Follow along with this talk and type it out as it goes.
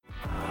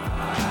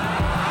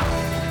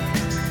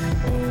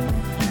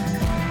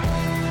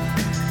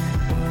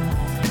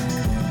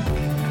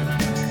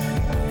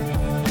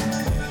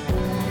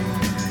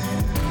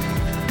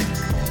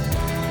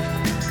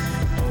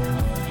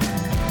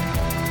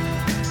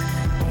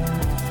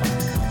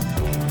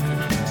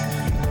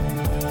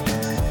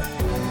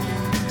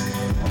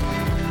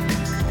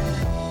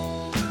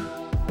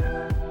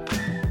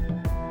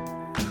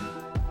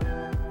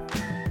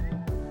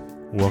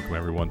Welcome,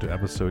 everyone, to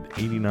episode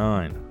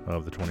 89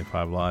 of the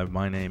 25 Live.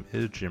 My name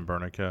is Jim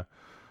Burneka,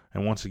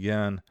 and once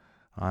again,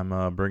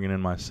 I'm bringing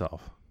in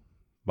myself.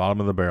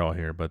 Bottom of the barrel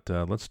here, but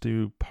let's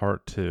do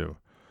part two.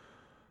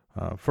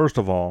 First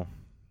of all,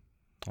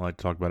 I'd like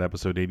to talk about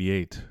episode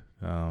 88.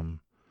 The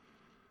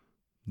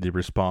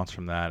response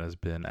from that has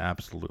been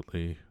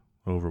absolutely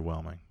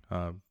overwhelming.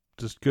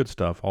 Just good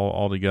stuff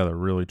all together,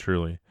 really,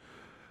 truly.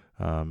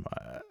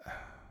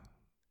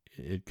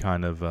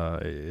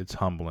 It's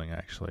humbling,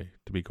 actually,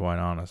 to be quite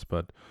honest,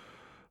 but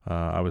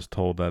I was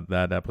told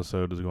that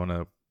episode is going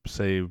to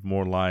save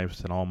more lives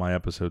than all my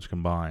episodes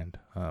combined,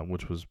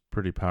 which was a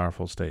pretty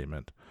powerful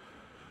statement.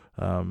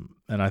 And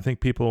I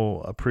think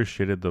people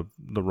appreciated the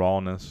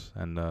rawness,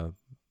 and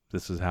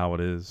this is how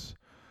it is.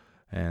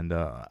 And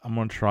I'm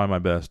going to try my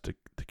best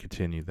to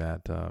continue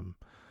that. I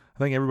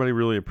think everybody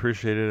really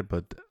appreciated it,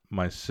 but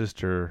my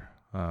sister,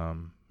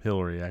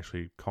 Hillary,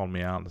 actually called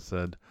me out and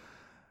said,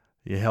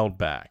 "You held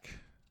back."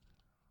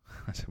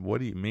 I said, "What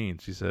do you mean?"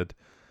 She said,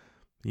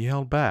 "You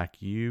held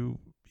back. You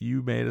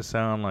made it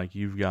sound like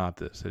you've got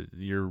this.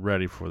 You're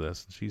ready for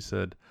this." And she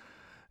said,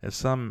 "In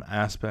some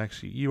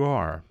aspects, you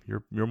are.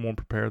 You're more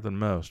prepared than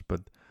most.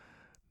 But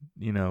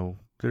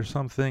there's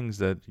some things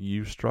that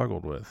you've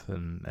struggled with."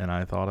 And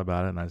I thought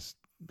about it,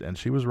 and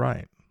she was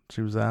right.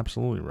 She was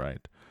absolutely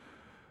right.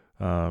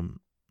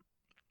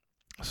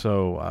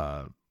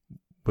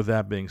 With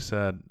that being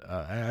said,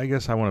 I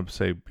guess I want to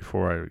say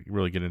before I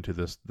really get into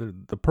this,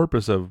 the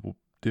purpose of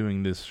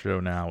doing this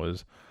show now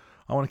is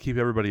I want to keep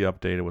everybody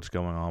updated what's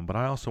going on, but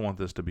I also want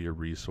this to be a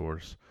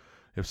resource.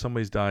 If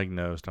somebody's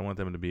diagnosed, I want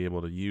them to be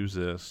able to use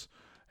this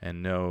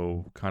and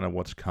know kind of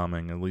what's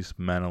coming, at least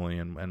mentally,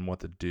 and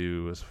what to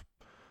do is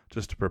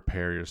just to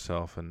prepare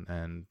yourself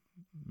and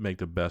make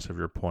the best of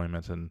your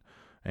appointments and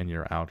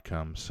your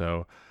outcomes.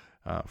 So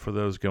for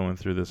those going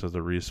through this as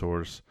a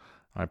resource,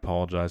 I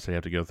apologize they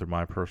have to go through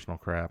my personal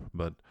crap,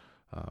 but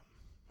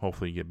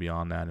hopefully you get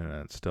beyond that and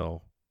it's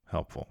still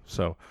helpful.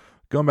 So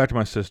going back to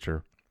my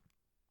sister,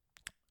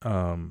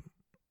 and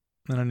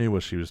I knew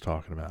what she was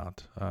talking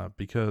about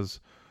because,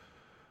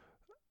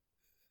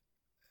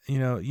 you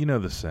know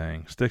the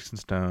saying, sticks and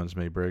stones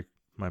may break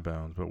my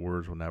bones, but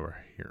words will never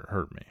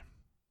hurt me.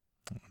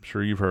 I'm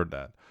sure you've heard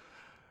that.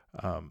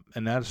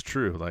 And that's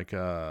true. Like, in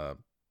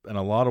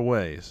a lot of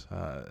ways,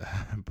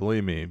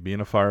 believe me,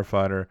 being a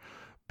firefighter,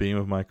 being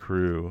with my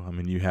crew, I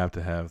mean, you have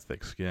to have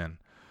thick skin.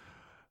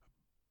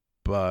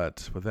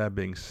 But with that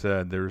being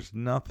said, there's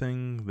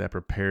nothing that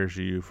prepares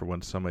you for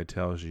when somebody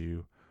tells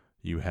you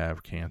you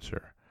have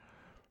cancer.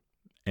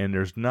 And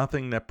there's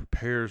nothing that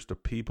prepares the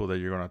people that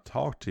you're going to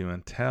talk to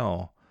and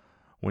tell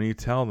when you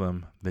tell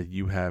them that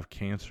you have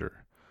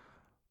cancer.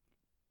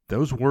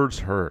 Those words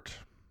hurt.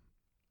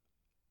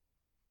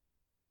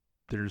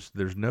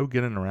 There's no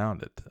getting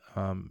around it.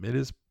 It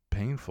is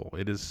painful.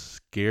 It is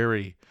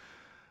scary.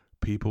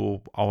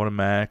 People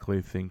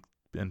automatically think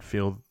and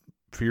feel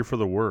fear for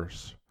the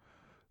worst.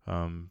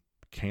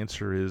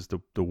 Cancer is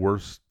the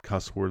worst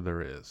cuss word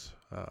there is.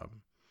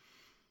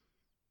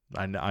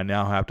 I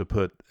now have to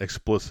put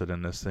explicit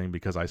in this thing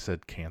because I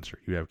said cancer.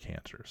 You have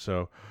cancer.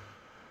 So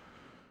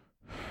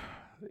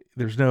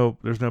there's no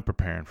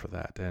preparing for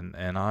that.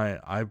 And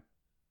I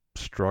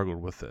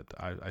struggled with it.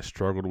 I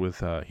struggled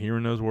with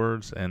hearing those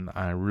words, and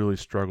I really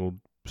struggled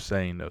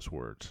saying those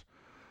words.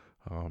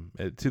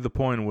 To the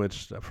point in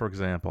which, for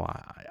example,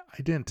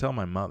 I didn't tell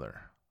my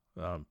mother.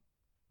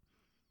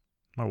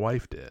 My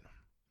wife did.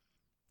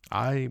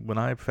 When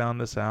I found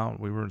this out,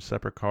 we were in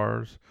separate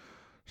cars.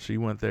 She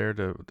went there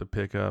to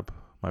pick up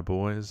my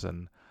boys,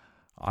 and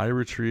I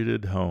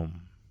retreated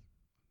home.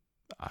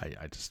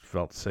 I just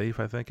felt safe,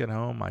 I think, at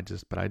home.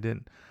 But I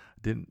didn't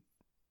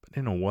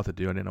know what to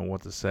do. I didn't know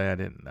what to say. I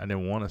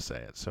didn't want to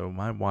say it. So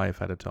my wife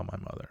had to tell my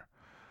mother.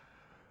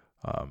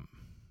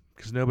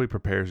 Because nobody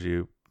prepares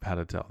you how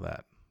to tell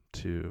that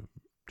to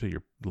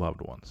your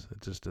loved ones.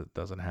 It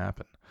doesn't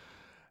happen.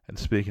 And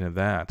speaking of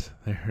that,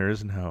 there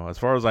is as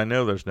far as I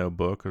know, there's no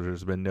book, or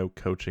there's been no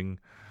coaching,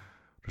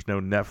 there's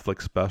no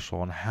Netflix special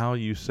on how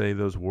you say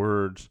those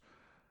words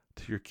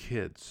to your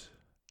kids.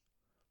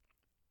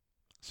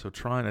 So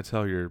trying to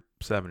tell your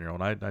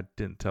 7-year-old, I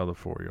didn't tell the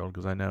 4-year-old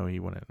because I know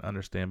he wouldn't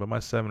understand, but my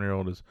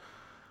 7-year-old is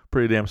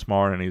pretty damn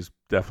smart, and he's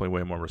definitely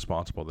way more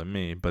responsible than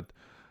me, but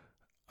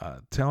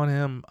telling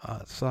him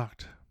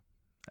sucked.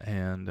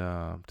 And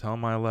telling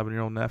my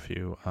 11-year-old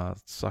nephew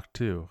sucked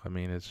too. I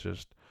mean, it's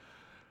just,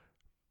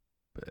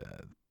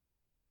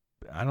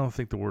 I don't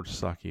think the word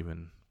suck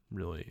even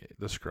really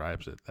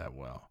describes it that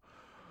well.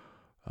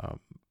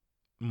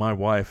 My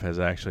wife has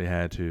actually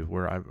had to,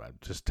 where I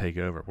just take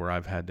over, where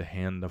I've had to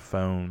hand the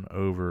phone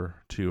over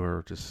to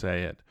her to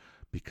say it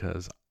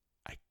because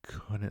I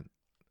couldn't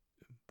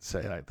say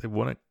it. It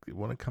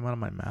wouldn't come out of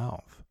my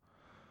mouth.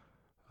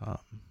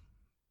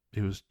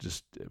 It was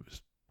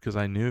because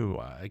I knew,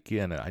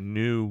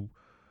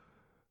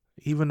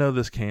 even though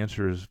this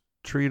cancer is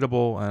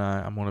treatable and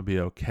I'm going to be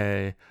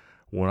okay,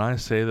 when I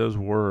say those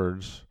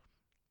words,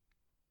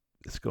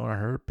 it's going to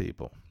hurt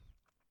people.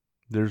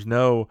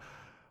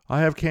 I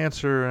have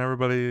cancer and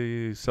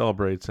everybody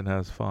celebrates and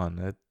has fun.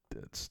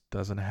 It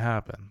doesn't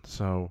happen.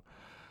 So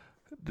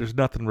there's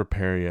nothing to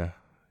repair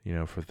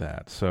you, for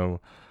that.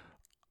 So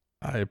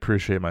I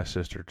appreciate my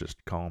sister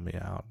just calling me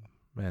out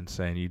and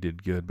saying you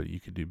did good, but you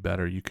could do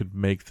better. You could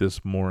make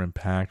this more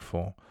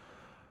impactful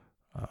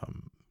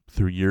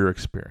through your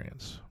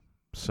experience.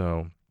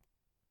 So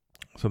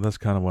that's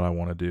kind of what I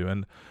want to do.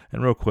 And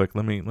real quick,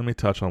 let me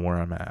touch on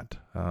where I'm at,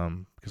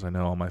 because I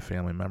know all my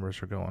family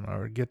members are going.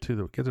 Or get to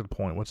the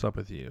point. What's up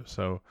with you?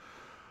 So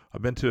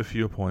I've been to a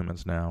few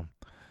appointments now,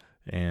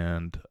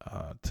 and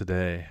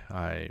today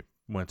I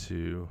went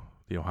to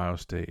the Ohio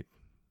State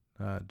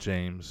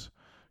James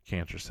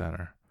Cancer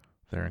Center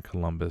there in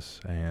Columbus,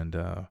 and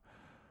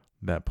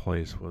that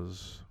place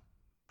was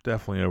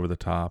definitely over the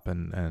top,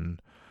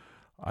 and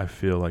I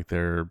feel like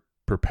they're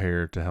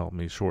prepared to help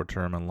me short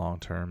term and long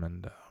term,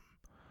 and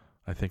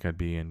I think I'd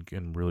be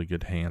in really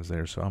good hands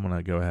there. So I'm going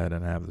to go ahead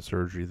and have the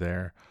surgery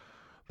there.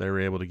 They were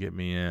able to get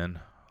me in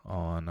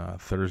on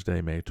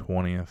Thursday, May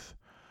 20th.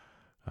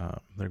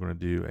 They're going to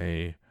do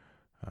a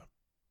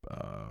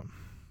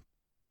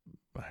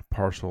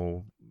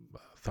partial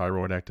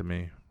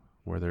thyroidectomy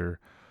where they're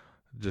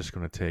just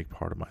going to take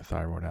part of my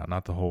thyroid out,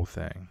 not the whole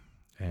thing.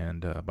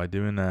 And by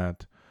doing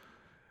that,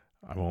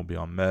 I won't be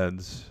on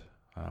meds.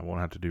 I won't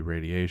have to do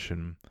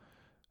radiation,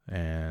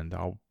 and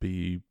I'll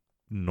be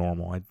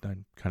normal. I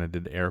kind of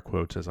did air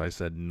quotes as I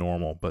said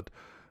normal, but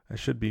I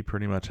should be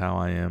pretty much how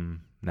I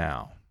am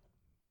now,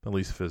 at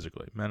least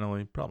physically.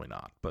 Mentally, probably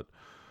not, but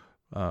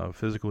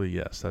physically,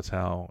 yes, that's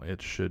how it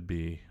should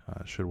be,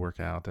 should work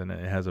out. And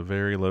it has a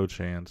very low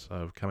chance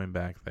of coming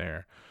back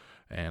there,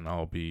 and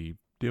I'll be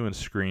doing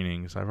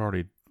screenings. I've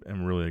already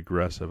am really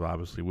aggressive,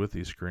 obviously, with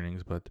these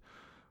screenings, but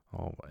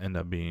I'll end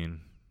up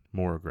being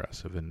more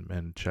aggressive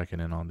and checking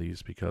in on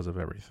these because of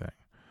everything.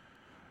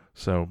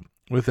 So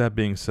with that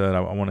being said, I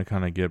want to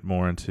kind of get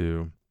more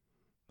into,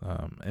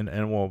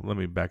 well, let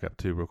me back up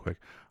too real quick.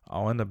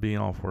 I'll end up being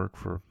off work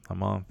for a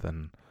month,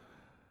 and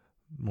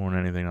more than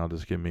anything, I'll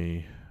just give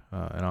me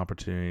an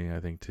opportunity, I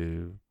think,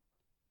 to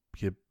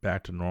get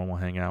back to normal,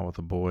 hang out with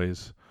the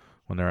boys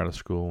when they're out of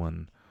school,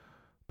 and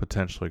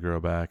potentially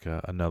grow back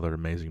another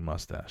amazing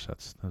mustache.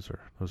 Those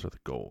are the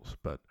goals.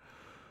 But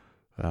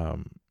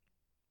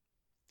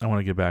I want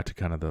to get back to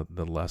kind of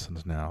the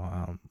lessons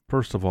now.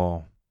 First of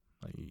all,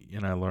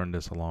 and I learned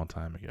this a long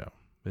time ago,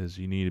 is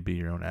you need to be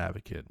your own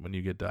advocate when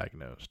you get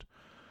diagnosed.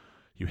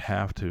 You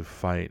have to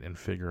fight and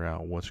figure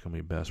out what's going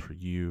to be best for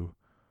you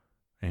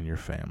and your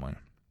family.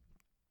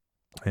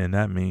 And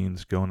that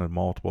means going to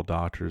multiple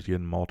doctors,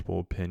 getting multiple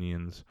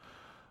opinions,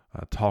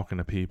 talking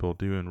to people,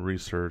 doing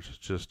research,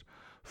 just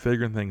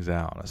figuring things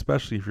out.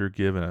 Especially if you're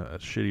given a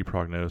shitty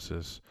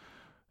prognosis,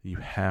 you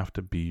have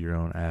to be your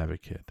own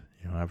advocate.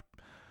 I've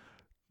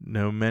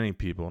known many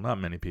people, not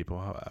many people,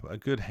 a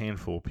good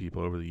handful of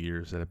people over the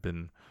years that have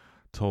been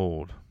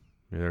told,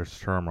 there's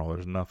terminal,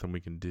 there's nothing we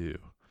can do.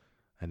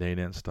 And they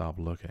didn't stop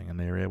looking, and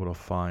they were able to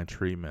find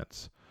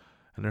treatments.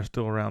 And they're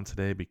still around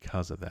today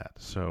because of that.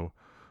 So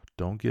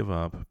don't give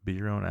up. Be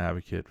your own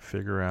advocate.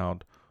 Figure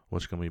out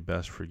what's going to be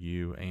best for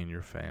you and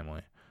your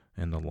family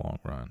in the long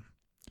run.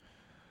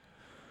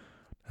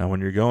 Now,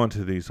 when you're going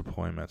to these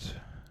appointments,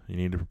 you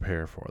need to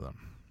prepare for them.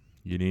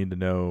 You need to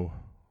know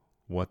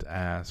what to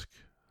ask,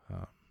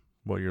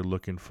 what you're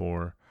looking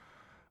for.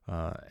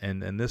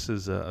 And this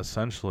is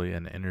essentially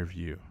an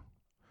interview.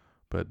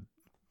 But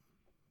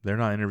they're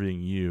not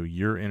interviewing you.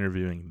 You're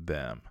interviewing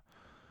them.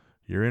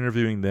 You're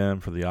interviewing them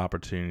for the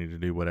opportunity to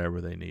do whatever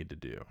they need to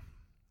do.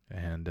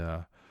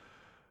 And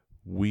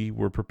we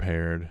were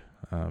prepared,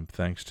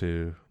 thanks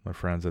to my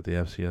friends at the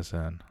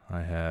FCSN.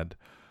 I had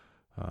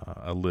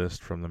a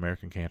list from the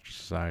American Cancer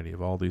Society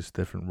of all these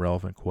different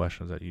relevant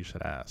questions that you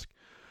should ask.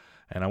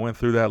 And I went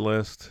through that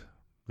list.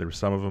 There were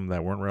some of them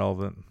that weren't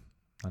relevant.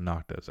 I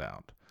knocked those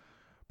out.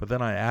 But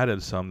then I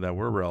added some that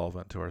were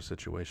relevant to our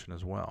situation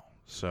as well.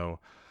 So,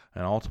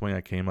 and ultimately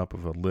I came up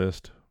with a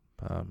list,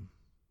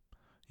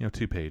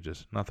 2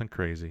 pages, nothing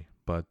crazy,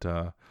 but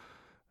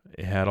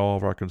it had all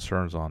of our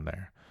concerns on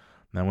there.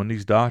 Now, when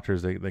these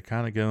doctors, they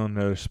kind of go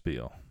into their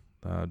spiel,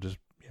 that's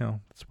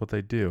what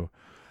they do.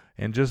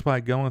 And just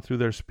by going through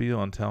their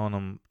spiel and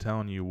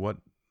telling you what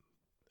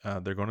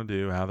they're going to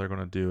do, how they're going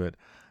to do it,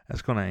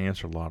 that's going to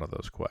answer a lot of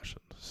those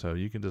questions. So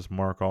you can just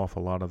mark off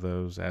a lot of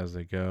those as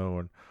they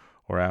go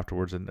or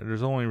afterwards. And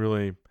there's only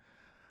really,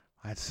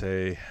 I'd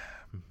say,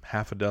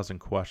 half a dozen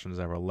questions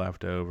that were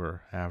left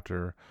over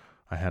after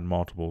I had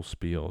multiple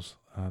spiels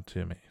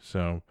to me.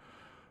 So,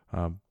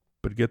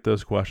 but get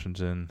those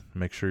questions in.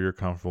 Make sure you're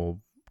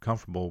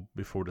comfortable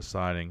before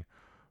deciding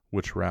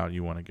which route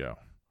you want to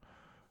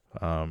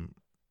go.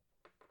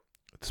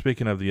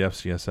 Speaking of the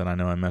FCSN, I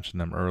know I mentioned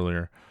them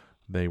earlier.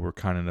 They were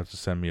kind enough to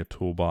send me a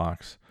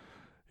toolbox.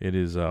 It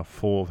is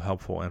full of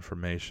helpful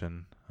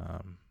information,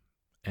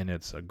 and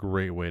it's a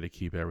great way to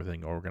keep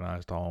everything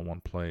organized all in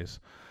one place.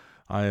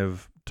 I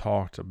have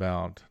talked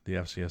about the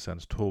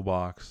FCSN's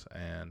toolbox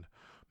and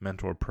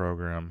mentor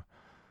program.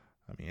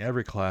 I mean,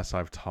 every class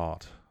I've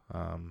taught,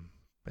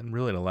 in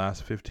really the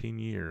last 15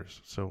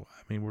 years. So,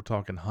 I mean, we're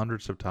talking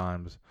hundreds of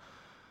times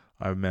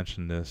I've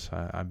mentioned this.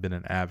 I've been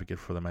an advocate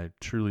for them. I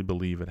truly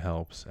believe it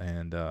helps.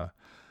 And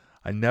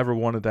I never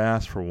wanted to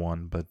ask for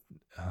one, but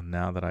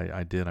now that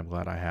I did, I'm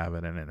glad I have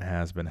it, and it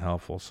has been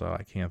helpful. So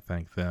I can't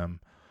thank them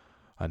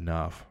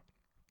enough.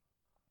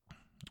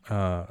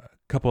 A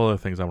couple other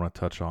things I want to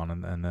touch on,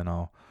 and then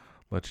I'll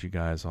let you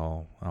guys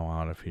all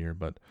out of here.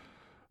 But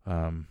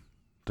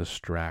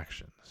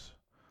distractions.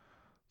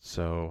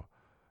 So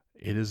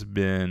it has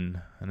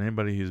been, and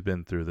anybody who's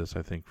been through this,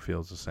 I think,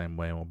 feels the same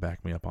way and will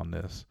back me up on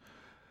this.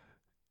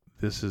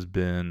 This has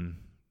been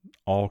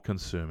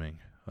all-consuming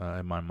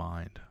in my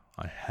mind.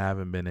 I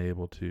haven't been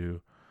able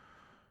to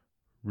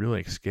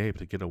really escape,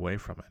 to get away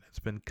from it. It's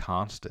been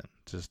constant.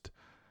 Just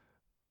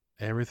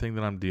everything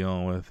that I'm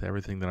dealing with,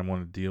 everything that I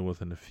want to deal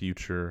with in the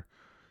future,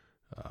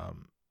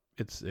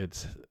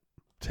 it's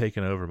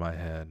taken over my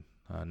head.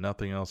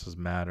 Nothing else has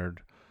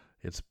mattered.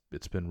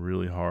 It's been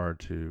really hard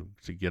to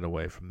get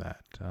away from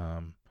that.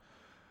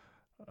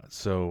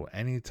 So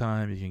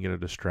anytime you can get a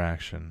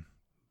distraction,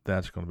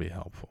 that's going to be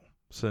helpful.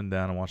 Sitting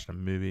down and watching a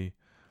movie,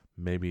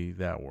 maybe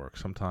that works.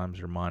 Sometimes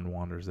your mind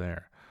wanders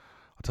there.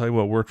 I'll tell you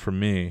what worked for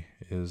me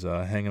is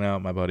hanging out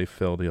with my buddy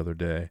Phil the other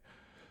day,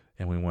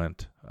 and we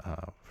went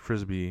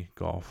frisbee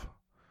golfing,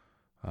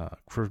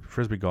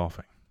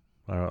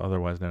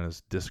 otherwise known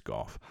as disc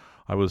golf.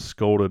 I was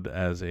scolded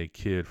as a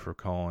kid for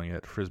calling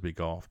it frisbee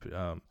golf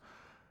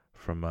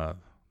from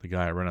the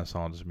guy at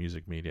Renaissance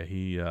Music Media.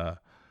 He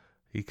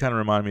kind of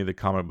reminded me of the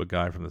comic book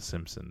guy from The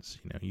Simpsons.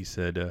 You know, he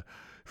said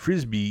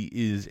frisbee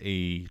is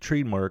a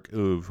trademark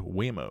of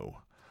Waymo.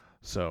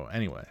 So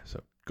anyway,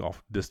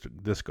 golf, disc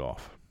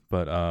golf.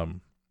 But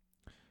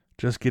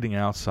just getting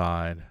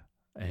outside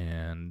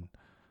and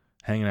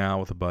hanging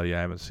out with a buddy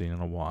I haven't seen in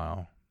a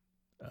while,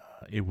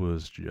 it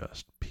was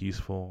just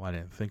peaceful. I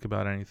didn't think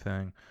about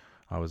anything.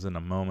 I was in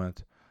a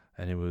moment,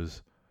 and it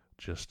was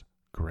just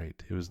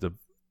great. It was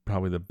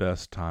probably the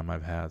best time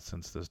I've had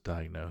since this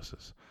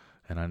diagnosis,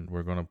 and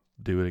we're going to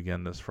do it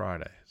again this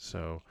Friday.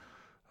 So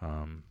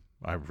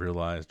I've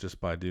realized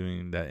just by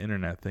doing that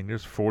internet thing,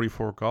 there's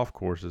 44 golf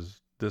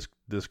courses, disc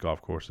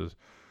golf courses,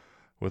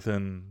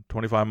 within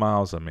 25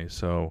 miles of me.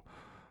 So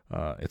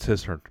it's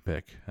his turn to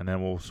pick, and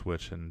then we'll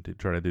switch and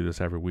try to do this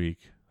every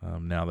week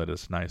now that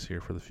it's nice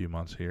here for the few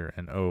months here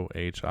in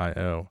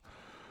Ohio.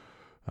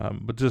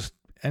 But just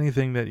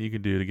anything that you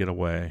can do to get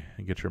away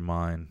and get your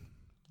mind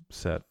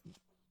set,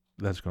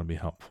 that's going to be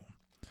helpful.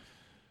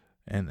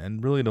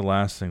 And really the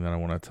last thing that I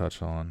want to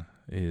touch on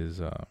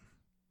is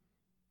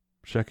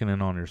checking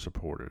in on your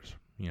supporters,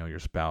 your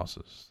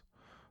spouses,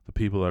 the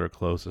people that are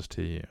closest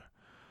to you.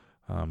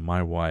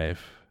 My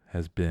wife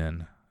has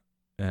been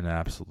an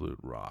absolute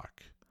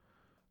rock.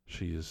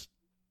 She's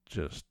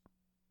just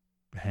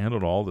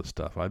handled all this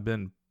stuff. I've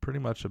been pretty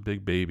much a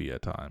big baby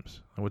at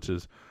times, which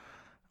is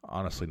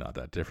honestly not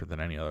that different than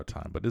any other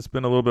time, but it's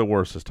been a little bit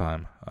worse this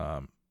time,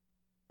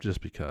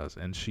 just because.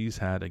 And she's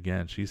had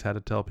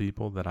to tell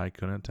people that I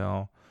couldn't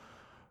tell.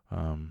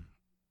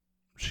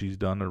 She's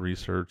done the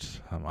research.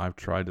 I've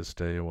tried to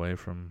stay away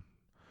from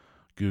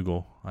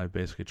Google. I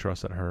basically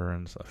trusted her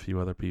and a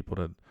few other people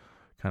to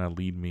kind of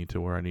lead me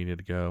to where I needed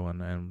to go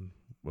and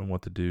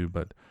what to do.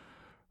 But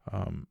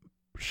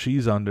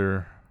she's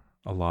under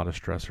a lot of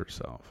stress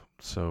herself.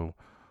 So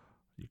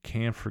you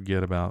can't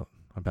forget about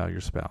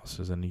your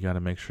spouses, and you got to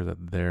make sure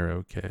that they're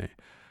okay.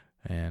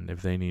 And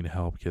if they need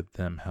help, get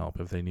them help.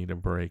 If they need a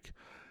break,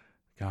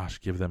 gosh,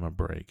 give them a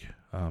break,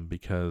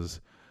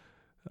 because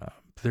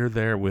they're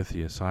there with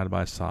you side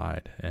by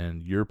side,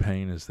 and your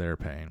pain is their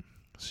pain.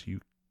 So you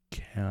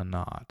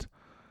cannot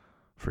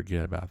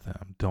forget about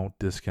them. Don't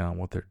discount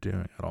what they're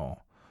doing at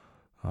all,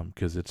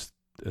 because it's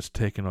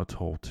taking a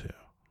toll too.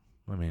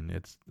 I mean,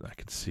 I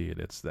can see it.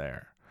 It's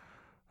there,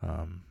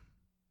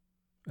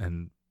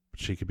 and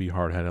she could be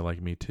hard-headed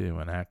like me too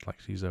and act like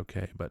she's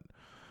okay, but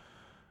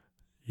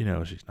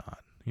she's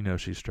not.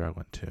 She's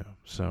struggling too.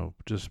 So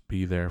just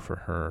be there for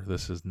her.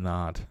 This is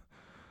not,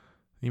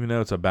 even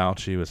though it's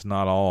about you, it's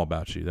not all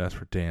about you. That's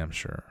for damn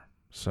sure.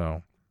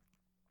 So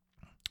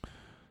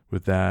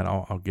with that,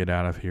 I'll get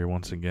out of here.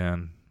 Once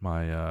again,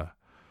 my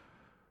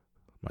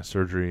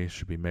surgery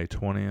should be May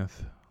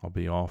 20th. I'll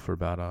be off for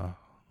about a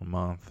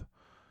month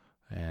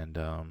and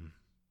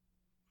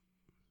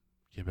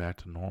get back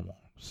to normal.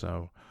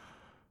 So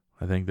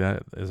I think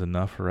that is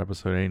enough for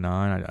episode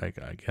 89.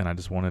 I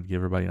just wanted to give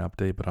everybody an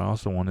update, but I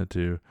also wanted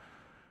to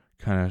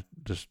kind of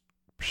just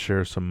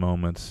share some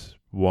moments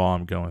while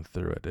I'm going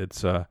through it.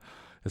 It's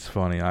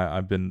funny.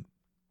 I've been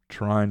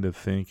trying to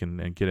think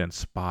and get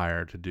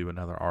inspired to do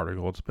another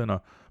article. It's been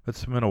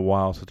a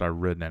while since I've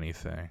written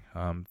anything.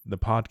 The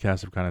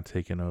podcasts have kind of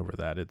taken over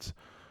that. It's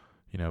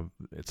a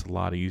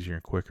lot easier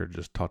and quicker to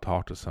just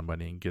talk to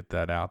somebody and get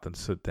that out than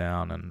sit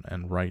down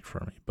and write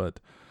for me.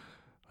 But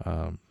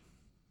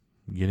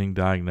getting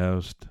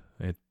diagnosed,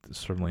 it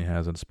certainly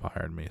has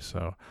inspired me.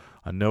 So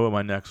I know what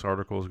my next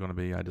article is going to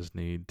be. I just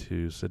need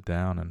to sit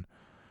down and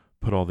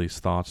put all these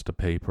thoughts to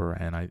paper,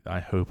 and I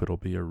hope it'll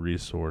be a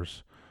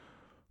resource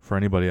for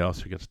anybody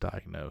else who gets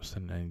diagnosed,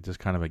 and just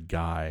kind of a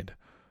guide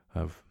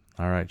of,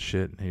 all right,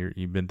 shit, here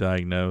you've been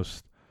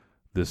diagnosed.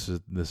 This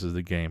is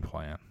the game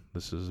plan.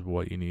 This is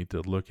what you need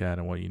to look at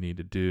and what you need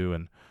to do,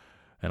 and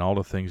all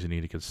the things you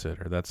need to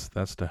consider. That's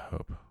the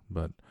hope.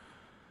 But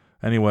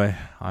anyway,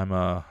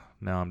 now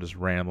I'm just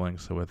rambling.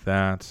 So with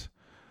that,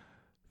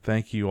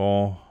 thank you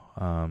all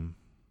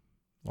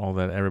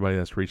everybody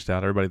that's reached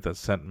out, everybody that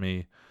sent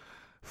me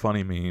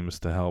funny memes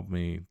to help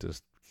me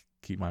just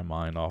keep my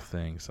mind off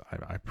things.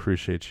 I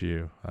appreciate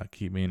you.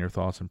 Keep me in your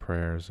thoughts and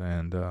prayers,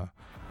 and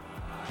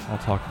I'll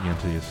talk again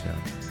to you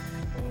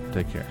soon.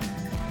 Take care.